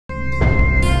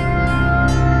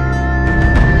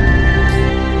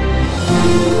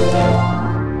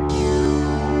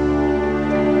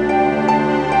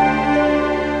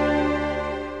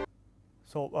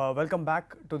Welcome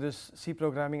back to this C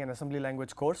programming and assembly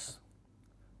language course.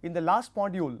 In the last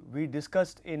module, we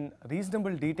discussed in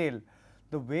reasonable detail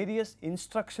the various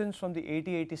instructions from the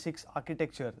 8086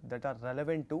 architecture that are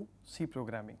relevant to C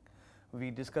programming.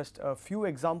 We discussed a few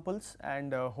examples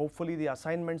and hopefully the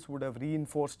assignments would have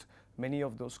reinforced many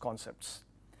of those concepts.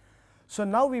 So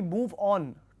now we move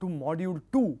on to module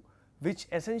 2, which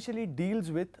essentially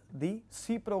deals with the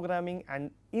C programming and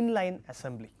inline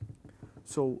assembly.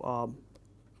 So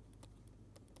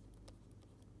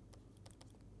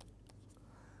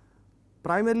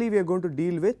primarily we are going to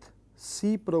deal with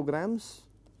C programs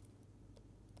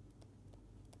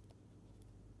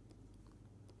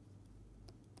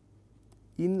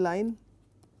inline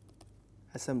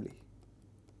assembly.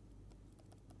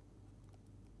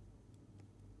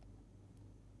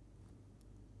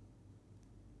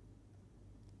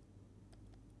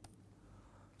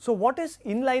 So what is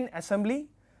inline assembly?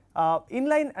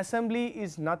 Inline assembly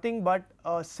is nothing but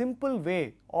a simple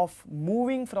way of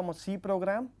moving from a C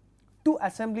program to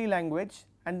assembly language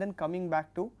and then coming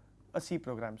back to a C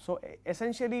program. So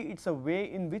essentially it's a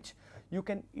way in which you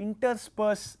can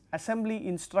intersperse assembly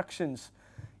instructions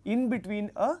in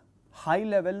between a high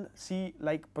level C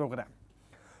like program.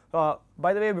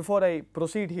 By the way, before I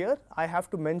proceed here, I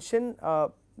have to mention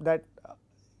that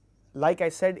like I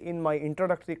said in my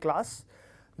introductory class,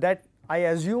 that I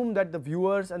assume that the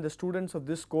viewers and the students of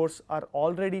this course are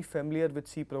already familiar with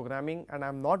C programming, and I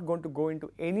am not going to go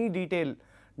into any detail,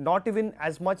 not even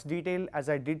as much detail as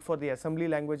I did for the assembly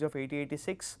language of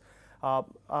 8086. I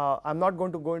am not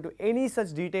going to go into any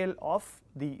such detail of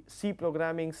the C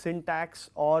programming syntax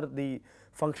or the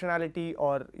functionality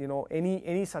or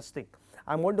any such thing.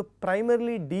 I am going to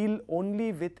primarily deal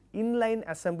only with inline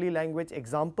assembly language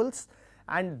examples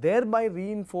and thereby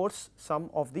reinforce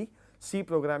some of the C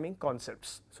programming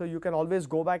concepts. So you can always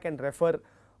go back and refer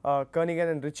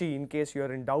Kernighan and Ritchie in case you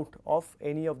are in doubt of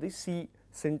any of the C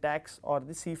syntax or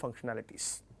the C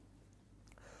functionalities.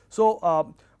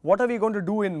 So what are we going to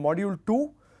do in module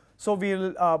 2? So we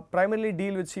will primarily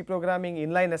deal with C programming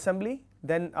inline assembly.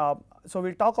 Then so we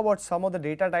will talk about some of the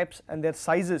data types and their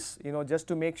sizes, just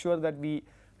to make sure that we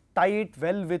tie it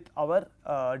well with our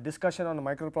discussion on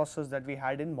microprocessors that we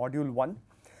had in module 1.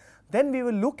 Then we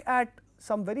will look at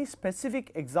some very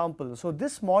specific examples. So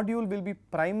this module will be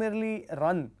primarily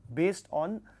run based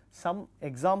on some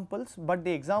examples, but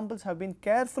the examples have been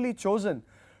carefully chosen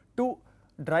to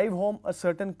drive home a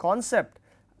certain concept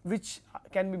which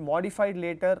can be modified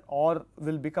later or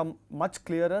will become much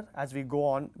clearer as we go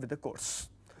on with the course.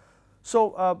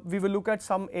 So we will look at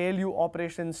some ALU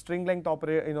operations, string length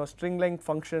string length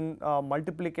function,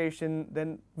 multiplication.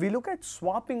 Then we look at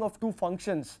swapping of two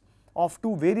functions, of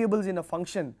two variables in a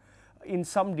function in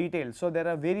some detail. So there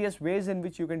are various ways in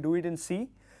which you can do it in C.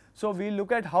 So we will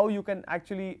look at how you can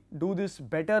actually do this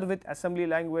better with assembly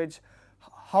language.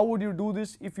 How would you do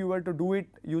this if you were to do it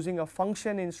using a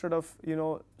function instead of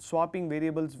swapping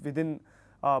variables within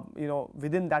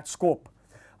within that scope.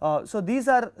 So these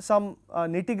are some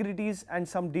nitty-gritties and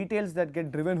some details that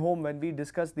get driven home when we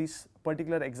discuss these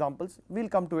particular examples. We will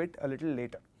come to it a little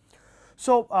later.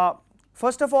 So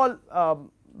first of all,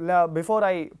 before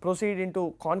I proceed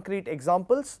into concrete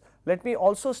examples, let me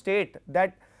also state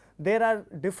that there are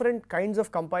different kinds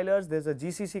of compilers. There is a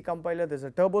GCC compiler, there is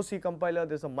a Turbo C compiler,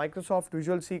 there is a Microsoft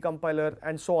Visual C compiler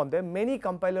and so on. There are many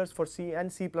compilers for C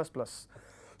and C++.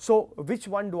 So which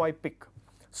one do I pick?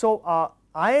 So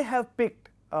I have picked,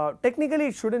 technically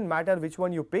it should not matter which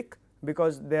one you pick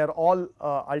because they are all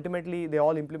ultimately they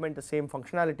all implement the same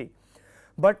functionality.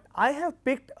 But I have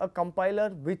picked a compiler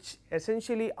which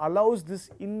essentially allows this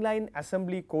inline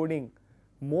assembly coding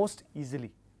most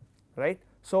easily, right.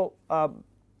 So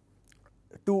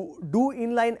to do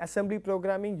inline assembly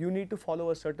programming, you need to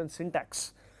follow a certain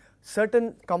syntax.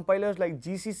 Certain compilers like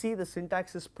GCC, the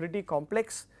syntax is pretty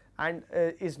complex and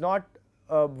is not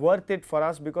worth it for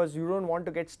us because you do not want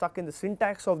to get stuck in the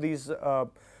syntax of these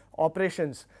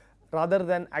operations rather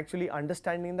than actually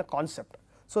understanding the concept.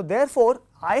 So therefore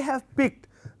I have picked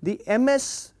the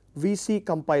MSVC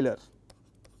compiler,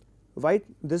 right.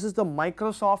 This is the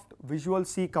Microsoft Visual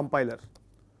C compiler.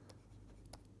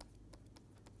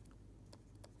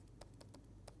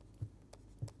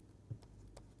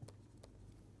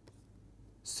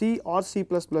 C or C++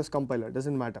 compiler, does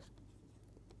not matter.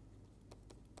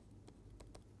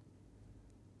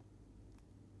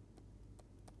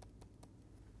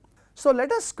 So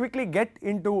let us quickly get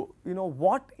into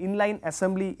what inline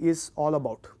assembly is all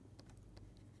about.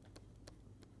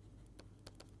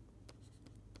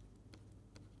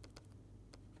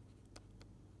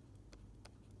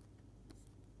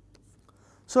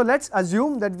 So let us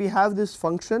assume that we have this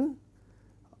function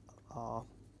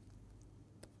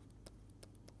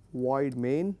void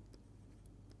main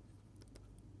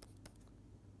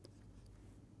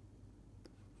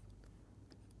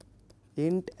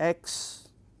int x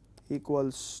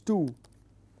equals 2,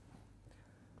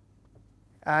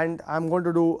 and I am going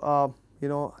to do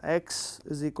x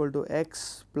is equal to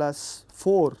x plus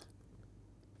 4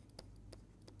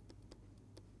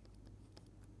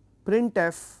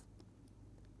 printf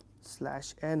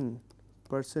slash n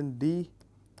 %d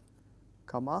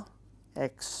comma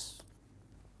x.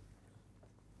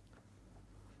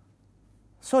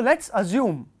 So let us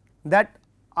assume that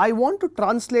I want to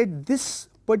translate this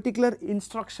particular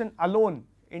instruction alone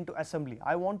into assembly.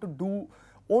 I want to do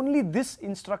only this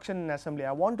instruction in assembly.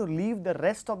 I want to leave the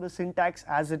rest of the syntax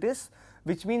as it is,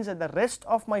 which means that the rest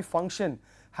of my function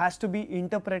has to be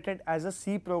interpreted as a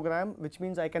C program, which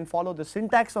means I can follow the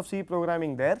syntax of C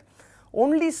programming there.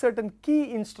 Only certain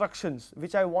key instructions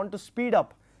which I want to speed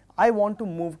up, I want to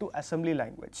move to assembly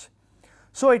language.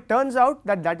 So it turns out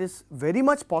that that is very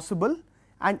much possible,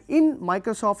 and in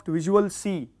Microsoft Visual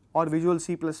C or Visual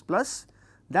C++,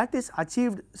 that is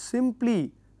achieved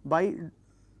simply by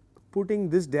putting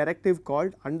this directive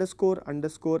called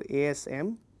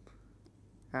 __asm,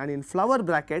 and in flower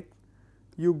bracket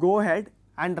you go ahead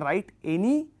and write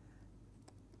any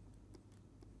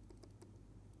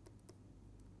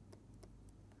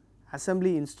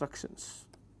assembly instructions.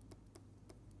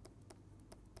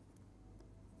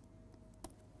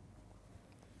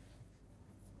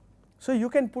 So you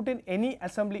can put in any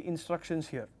assembly instructions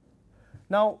here.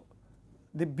 Now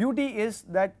the beauty is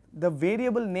that the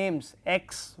variable names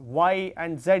x, y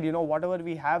and z, whatever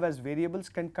we have as variables,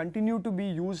 can continue to be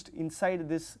used inside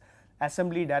this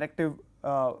assembly directive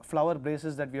flower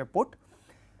braces that we have put,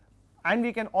 and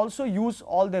we can also use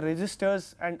all the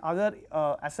registers and other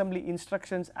assembly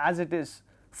instructions as it is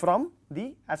from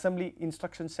the assembly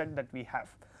instruction set that we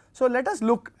have. So let us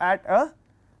look at a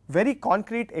very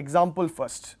concrete example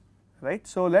first, right.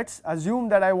 So let us assume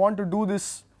that I want to do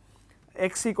this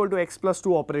x equal to x plus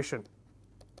 2 operation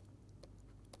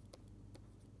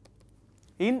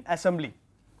in assembly.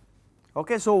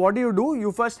 Okay, so what do?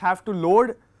 You first have to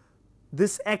load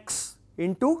this x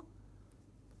into,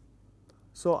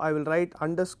 so I will write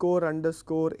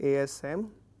 __asm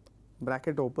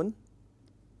bracket open,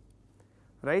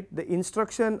 right. The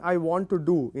instruction I want to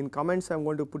do in comments I am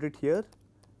going to put it here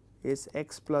is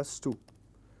x plus 2.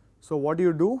 So what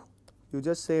do? You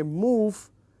just say move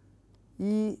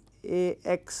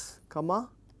EAX comma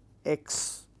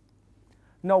x.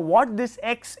 Now what this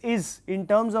x is in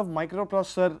terms of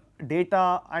microprocessor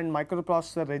data and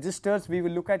microprocessor registers, we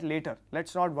will look at later. Let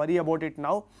us not worry about it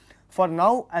now. For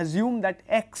now, assume that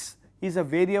x is a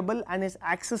variable and is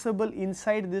accessible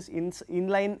inside this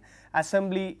inline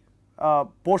assembly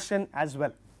portion as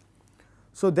well.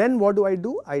 So then what do? I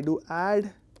do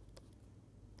add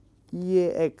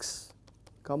EAX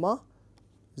comma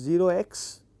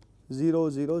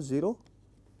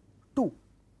 0x0002.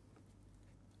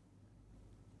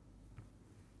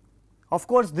 Of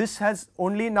course this has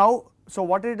only now, so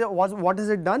what has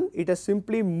it done? It has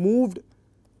simply moved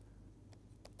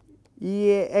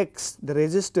EAX, the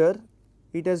register,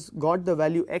 it has got the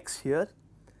value x here,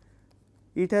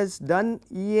 it has done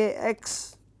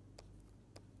EAX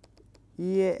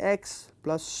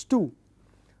plus 2.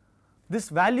 This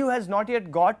value has not yet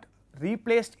got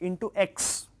replaced into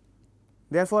x,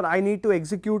 therefore I need to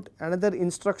execute another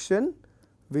instruction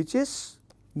which is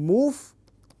move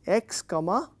x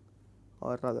comma,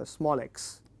 or rather small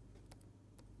x,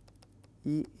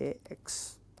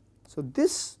 EAX. So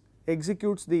this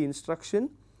executes the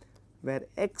instruction where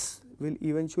x will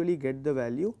eventually get the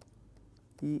value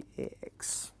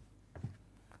EAX.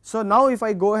 So now if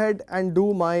I go ahead and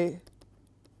do my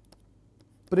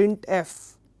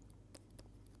printf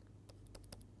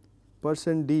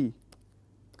 %d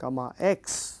comma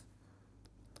x,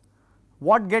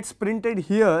 what gets printed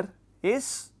here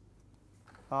is,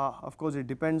 of course it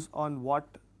depends on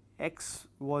what x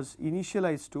was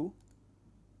initialized to.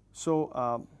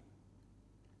 So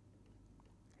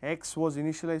x was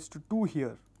initialized to 2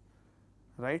 here,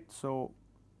 right. So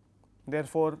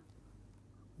therefore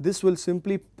this will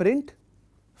simply print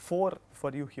 4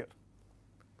 for you here.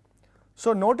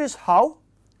 So notice how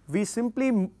we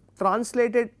simply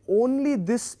translated only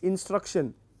this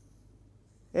instruction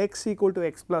x equal to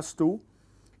x plus 2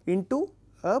 into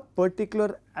a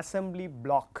particular assembly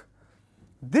block.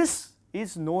 This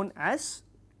is known as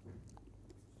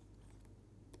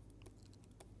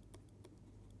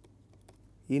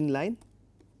inline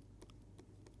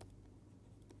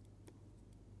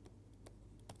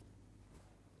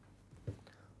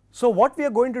So what we are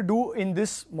going to do in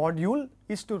this module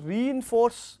is to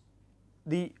reinforce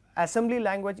the assembly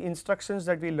language instructions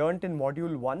that we learnt in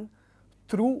module 1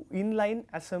 through inline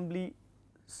assembly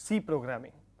C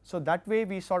programming. So that way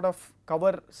we sort of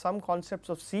cover some concepts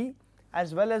of C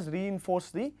as well as reinforce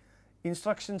the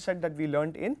instruction set that we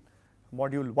learnt in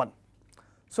module 1.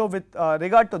 So with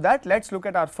regard to that, let us look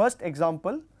at our first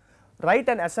example. Write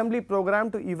an assembly program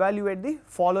to evaluate the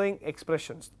following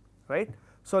expressions, right.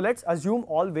 So let us assume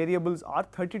all variables are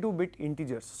 32-bit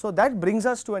integers. So that brings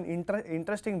us to an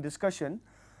interesting discussion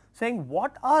saying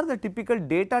what are the typical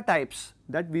data types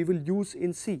that we will use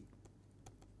in C.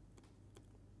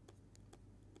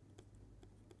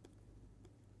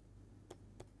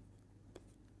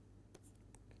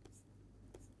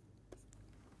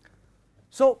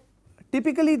 So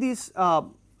typically these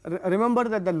remember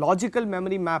that the logical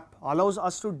memory map allows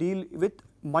us to deal with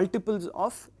multiples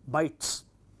of bytes.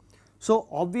 So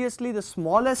obviously the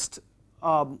smallest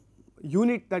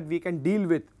unit that we can deal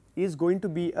with is going to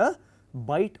be a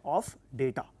byte of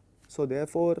data. So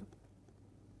therefore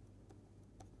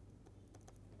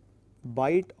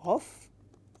byte of,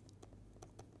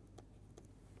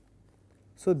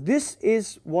 so this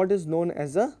is what is known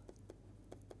as a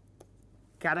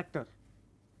character,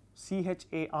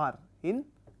 CHAR in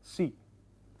C.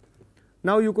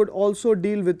 Now you could also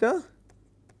deal with a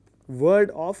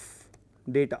word of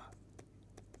data.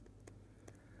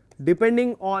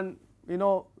 Depending on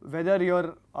whether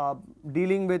you are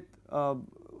dealing with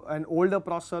an older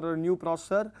processor or a new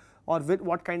processor or with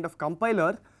what kind of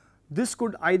compiler, this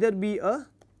could either be a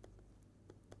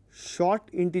short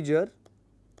integer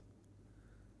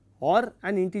or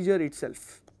an integer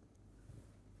itself.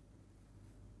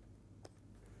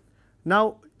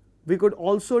 Now we could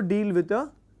also deal with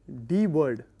a D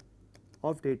word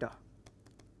of data.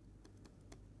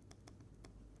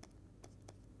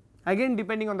 Again,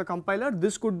 depending on the compiler,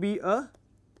 this could be a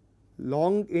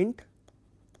long int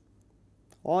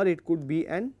or it could be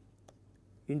an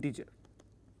integer.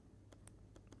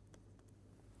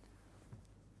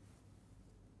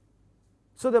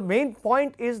 So the main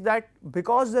point is that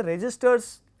because the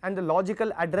registers and the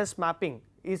logical address mapping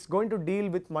is going to deal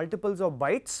with multiples of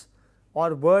bytes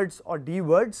or words or D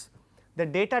words, the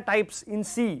data types in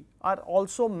C are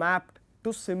also mapped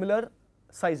to similar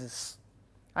sizes,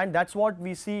 and that is what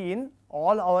we see in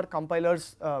all our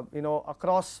compilers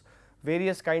across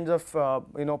various kinds of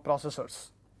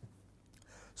processors.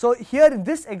 So here in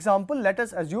this example, let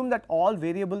us assume that all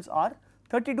variables are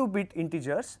 32-bit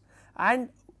integers and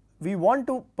we want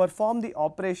to perform the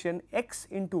operation x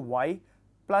into y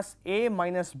plus a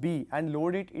minus b and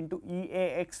load it into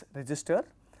EAX register.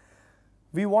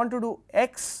 We want to do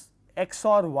x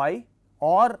XOR y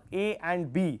or a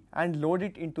and b and load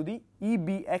it into the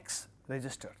EBX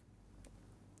register.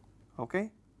 Okay.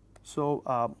 So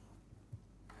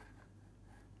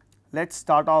let us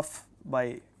start off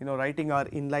by writing our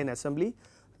inline assembly.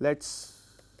 Let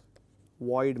us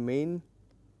void main.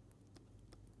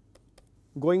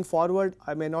 Going forward,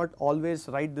 I may not always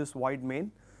write this void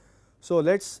main. So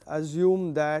let us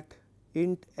assume that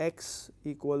int x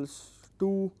equals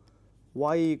 2,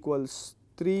 y equals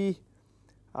 3,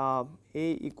 a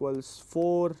equals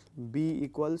 4, b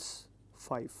equals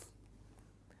 5.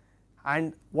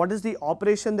 And what is the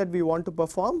operation that we want to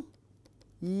perform?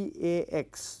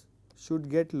 EAX should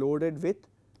get loaded with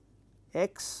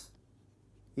x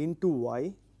into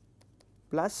y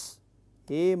plus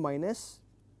a minus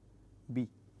b.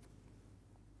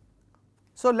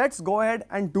 So let us go ahead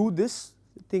and do this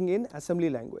thing in assembly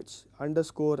language,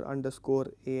 underscore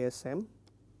ASM.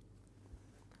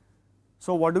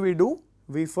 So what do?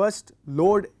 We first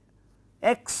load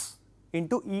x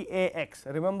into EAX.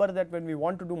 Remember that when we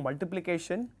want to do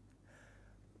multiplication,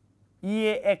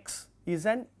 EAX is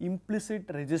an implicit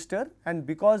register, and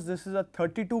because this is a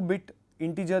 32-bit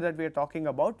integer that we are talking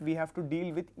about, we have to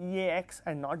deal with EAX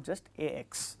and not just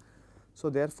AX. So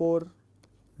therefore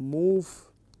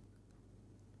move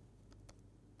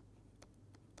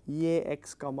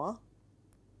EAX comma,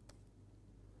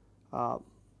 I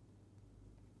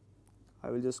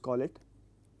will just call it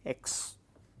x.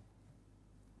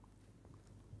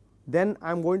 Then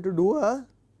I am going to do a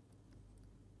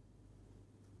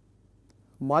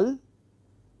mul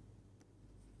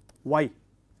y.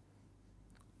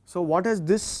 So what has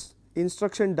this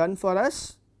instruction done for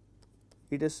us?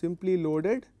 It has simply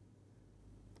loaded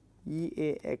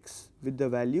EAX with the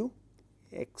value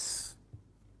x.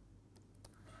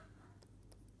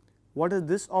 What has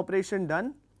this operation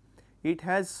done? It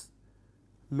has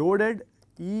loaded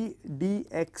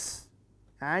EDX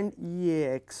and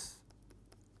EAX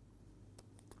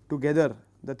together,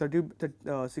 the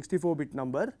 64-bit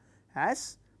number,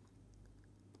 as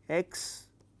x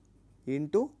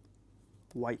into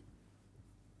y.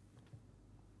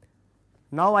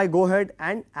 Now I go ahead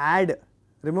and add,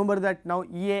 remember that now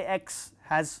EAX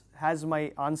has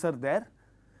my answer there,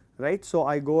 right. So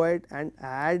I go ahead and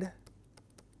add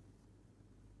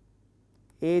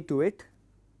A to it,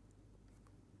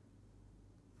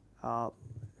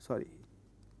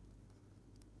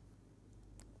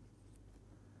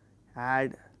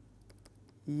 add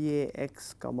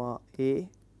EAX comma A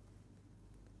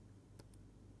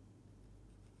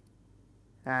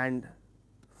and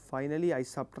finally I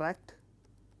subtract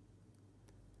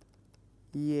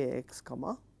EAX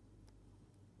comma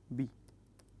B.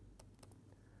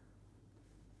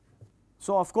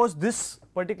 So of course this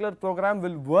particular program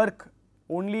will work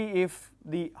only if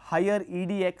the higher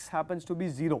EDX happens to be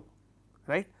 0,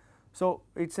 right. So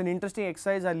it's an interesting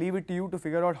exercise. I leave it to you to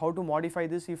figure out how to modify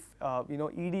this if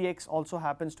EDX also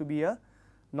happens to be a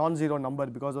non-zero number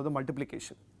because of the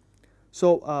multiplication.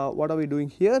 So what are we doing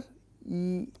here?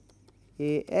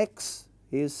 EAX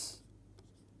is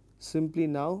simply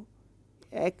now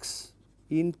x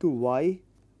into y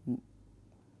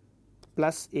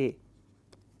plus A,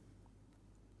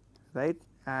 right,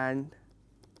 and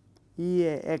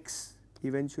EAX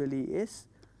eventually is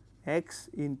x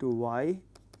into y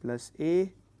plus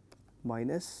A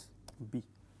minus B.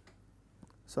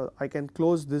 So I can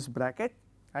close this bracket,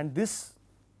 and this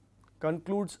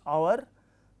concludes our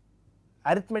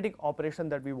arithmetic operation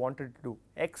that we wanted to do,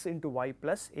 x into y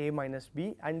plus A minus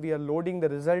B, and we are loading the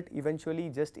result eventually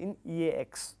just in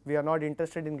EAX. We are not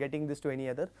interested in getting this to any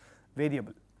other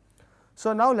variable.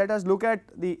 So now let us look at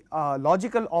the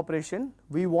logical operation.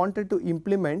 We wanted to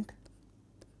implement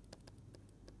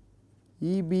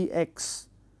EBX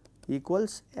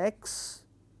equals x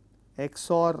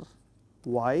XOR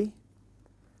y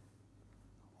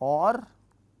or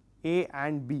A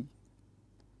and B.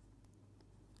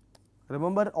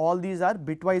 Remember, all these are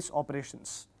bitwise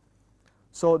operations.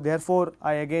 So therefore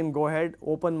I again go ahead,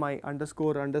 open my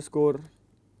underscore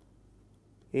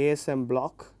ASM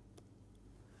block,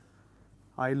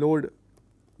 I load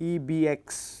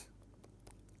EBX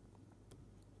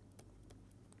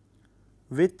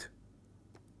with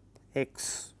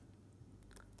x,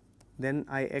 then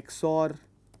I XOR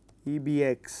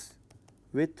EBX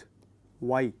with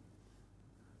y,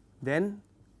 then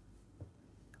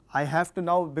I have to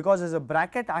now, because as a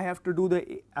bracket I have to do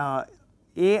the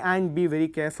A and B very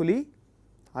carefully.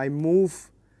 I move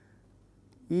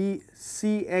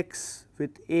ECX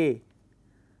with A,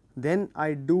 then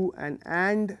I do an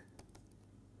AND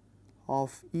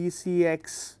of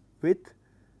ECX with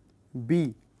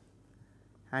B,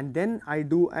 and then I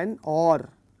do an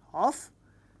OR of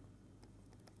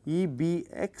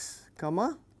EBX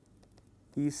comma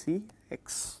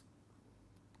ECX.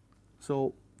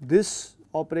 So this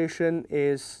operation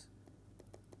is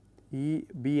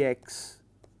EBX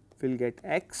will get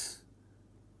x,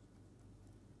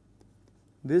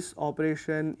 this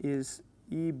operation is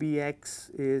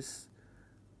EBX is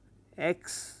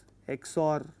x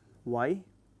XOR y,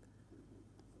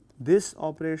 this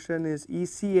operation is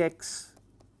ECX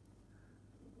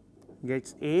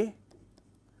gets A,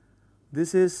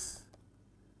 this is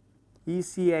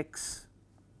ECX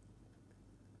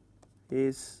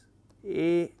is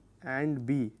A and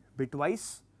B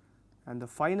bitwise, and the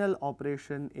final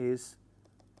operation is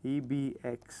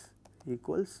EBX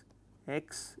equals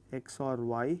x XOR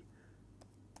y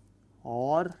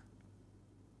or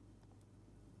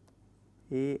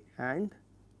A and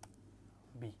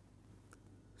B.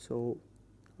 So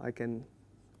I can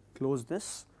close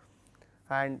this,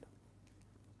 and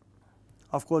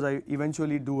of course I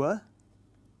eventually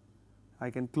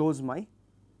I can close my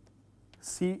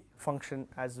C function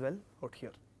as well out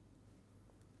here.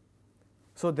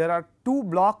 So there are two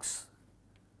blocks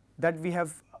that we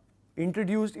have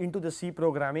introduced into the C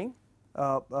programming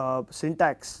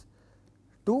syntax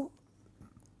to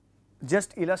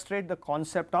just illustrate the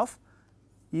concept of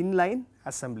inline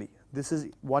assembly. This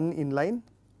is one inline,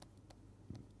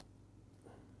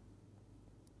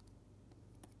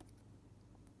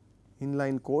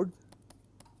 code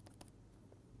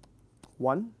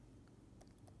 1,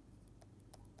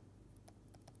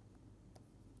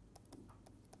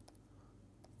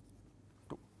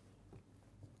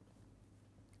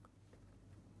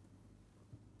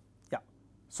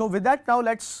 So with that, now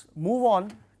let us move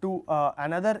on to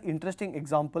another interesting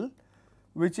example,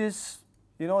 which is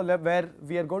where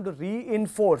we are going to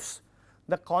reinforce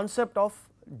the concept of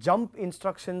jump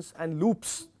instructions and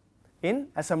loops in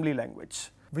assembly language.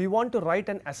 We want to write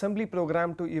an assembly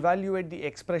program to evaluate the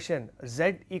expression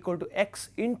z equal to x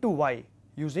into y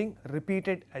using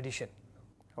repeated addition.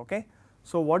 Okay.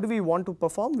 So what do we want to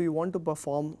perform? We want to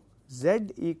perform z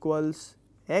equals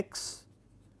x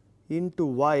into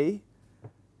y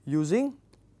using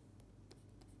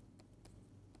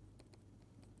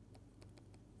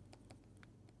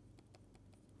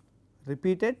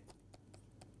repeated.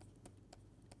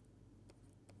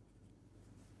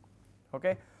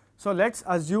 Okay. So, let us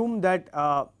assume that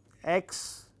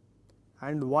x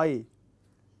and y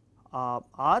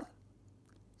are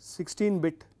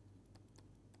 16-bit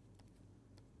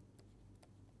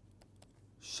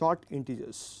short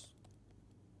integers,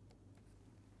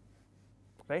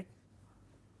 right.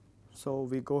 So,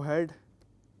 we go ahead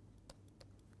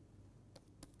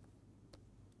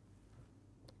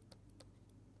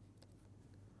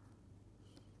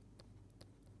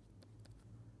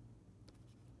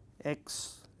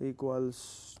x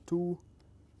equals 2,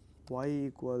 y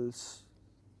equals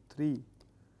 3,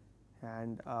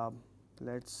 and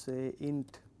let us say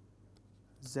int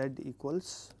z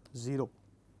equals 0,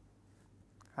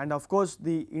 and of course,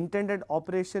 the intended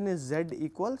operation is z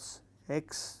equals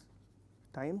x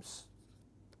times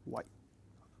y.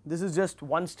 This is just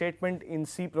one statement in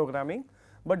C programming,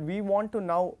 but we want to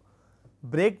now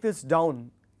break this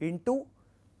down into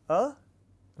a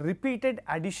repeated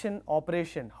addition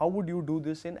operation. How would you do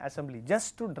this in assembly?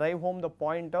 Just to drive home the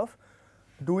point of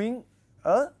doing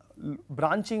a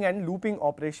branching and looping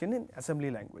operation in assembly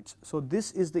language. So,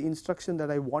 this is the instruction that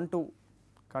I want to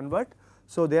convert.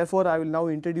 So, therefore, I will now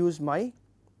introduce my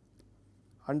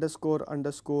underscore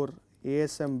underscore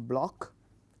ASM block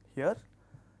here.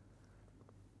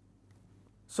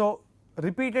 So,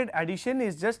 repeated addition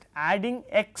is just adding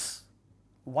x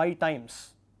y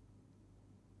times,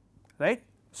 right.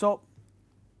 So,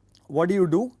 what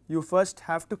do? You first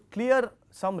have to clear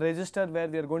some register where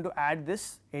we are going to add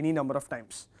this any number of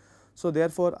times. So,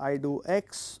 therefore, I do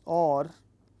x or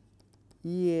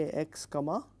EAX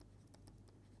comma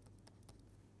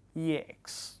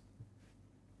EAX,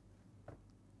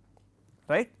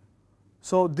 right.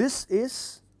 So, this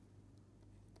is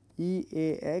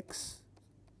EAX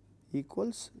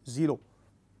equals 0,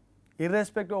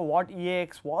 irrespective of what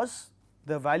EAX was,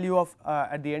 the value of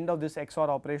at the end of this XOR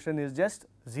operation is just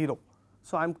 0.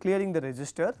 So, I am clearing the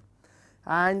register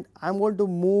and I am going to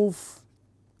move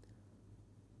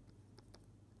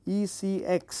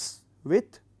ECX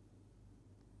with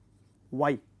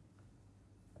y.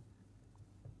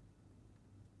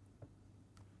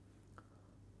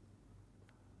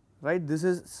 Right, this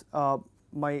is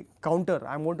my counter.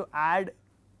 I am going to add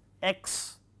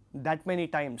x that many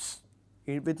times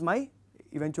with my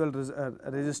eventual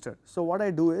register. So, what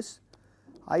I do is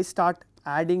I start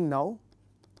adding now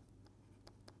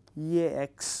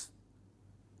EAX,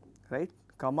 right,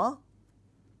 comma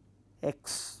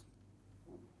x.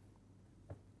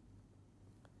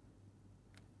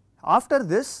 After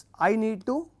this, I need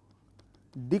to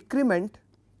decrement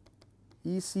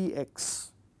ECX,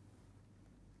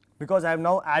 because I have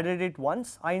now added it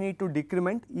once. I need to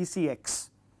decrement ECX.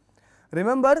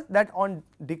 Remember that on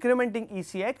decrementing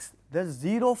ECX, the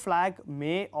 0 flag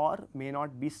may or may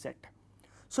not be set.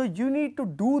 So, you need to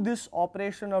do this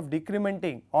operation of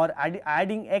decrementing or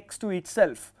adding x to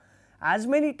itself as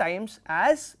many times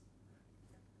as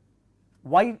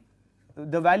y,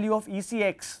 the value of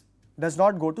ECX does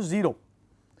not go to 0.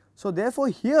 So, therefore,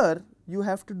 here you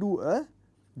have to do a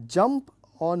jump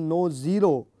on no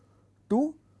 0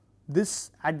 to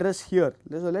this address here.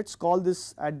 So, let us call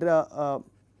this address,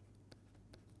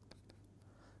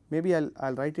 maybe I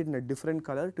will write it in a different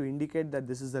color to indicate that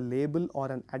this is a label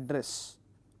or an address.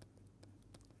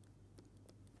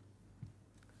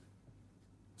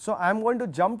 So, I am going to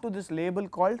jump to this label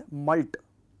called mult.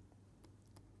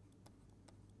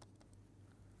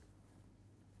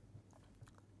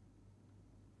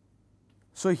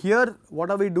 So, here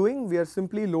what are we doing? We are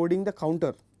simply loading the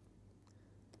counter.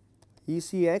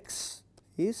 ECX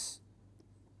is,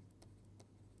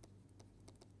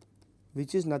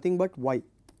 which is nothing but y,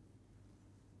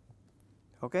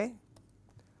 okay.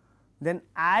 Then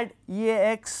add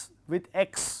EAX with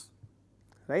x,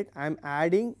 right. I am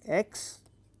adding x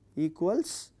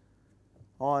equals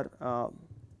or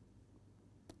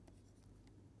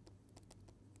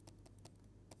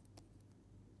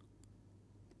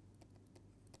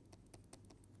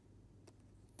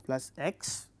plus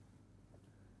x,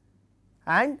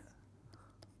 and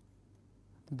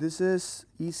this is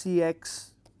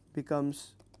ECX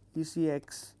becomes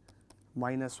ECX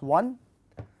minus 1,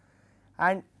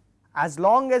 and as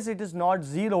long as it is not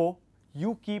 0,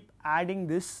 you keep adding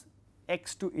this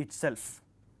x to itself.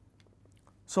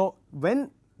 So,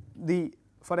 when the,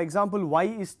 for example, y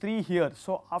is 3 here,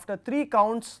 so after 3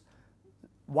 counts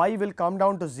y will come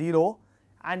down to 0,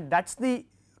 and that is the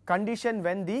condition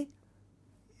when the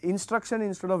instruction,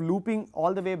 instead of looping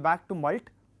all the way back to mult,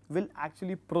 will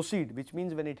actually proceed, which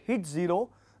means when it hits 0,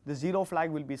 the 0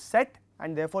 flag will be set,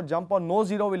 and therefore jump on no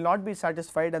 0 will not be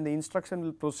satisfied, and the instruction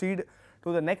will proceed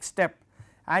to the next step,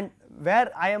 and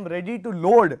where I am ready to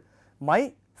load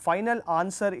my final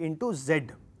answer into Z.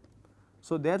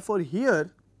 So therefore here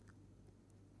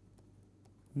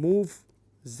move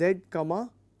Z comma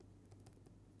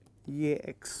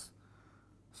AX.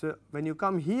 So when you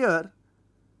come here,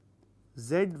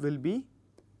 Z will be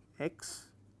X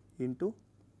into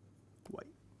Y.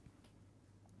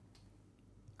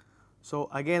 So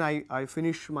again I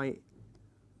finish my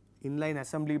inline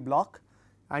assembly block,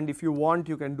 and if you want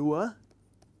you can do a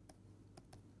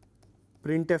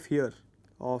printf here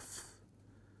of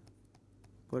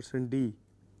 %d,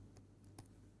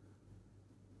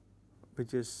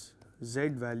 which is Z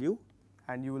value,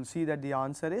 and you will see that the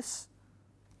answer is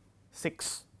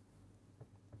 6.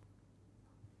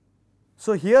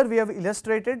 So here we have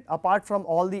illustrated, apart from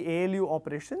all the ALU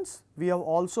operations, we have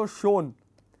also shown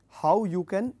how you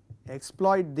can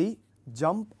exploit the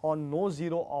jump on no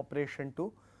 0 operation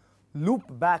to loop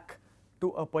back to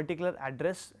a particular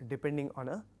address depending on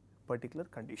a particular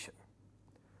condition.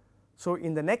 So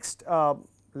in the next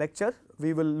lecture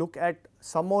we will look at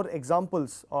some more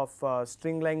examples of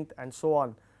string length and so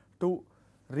on to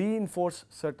reinforce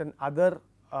certain other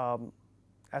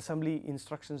assembly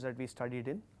instructions that we studied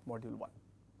in module 1.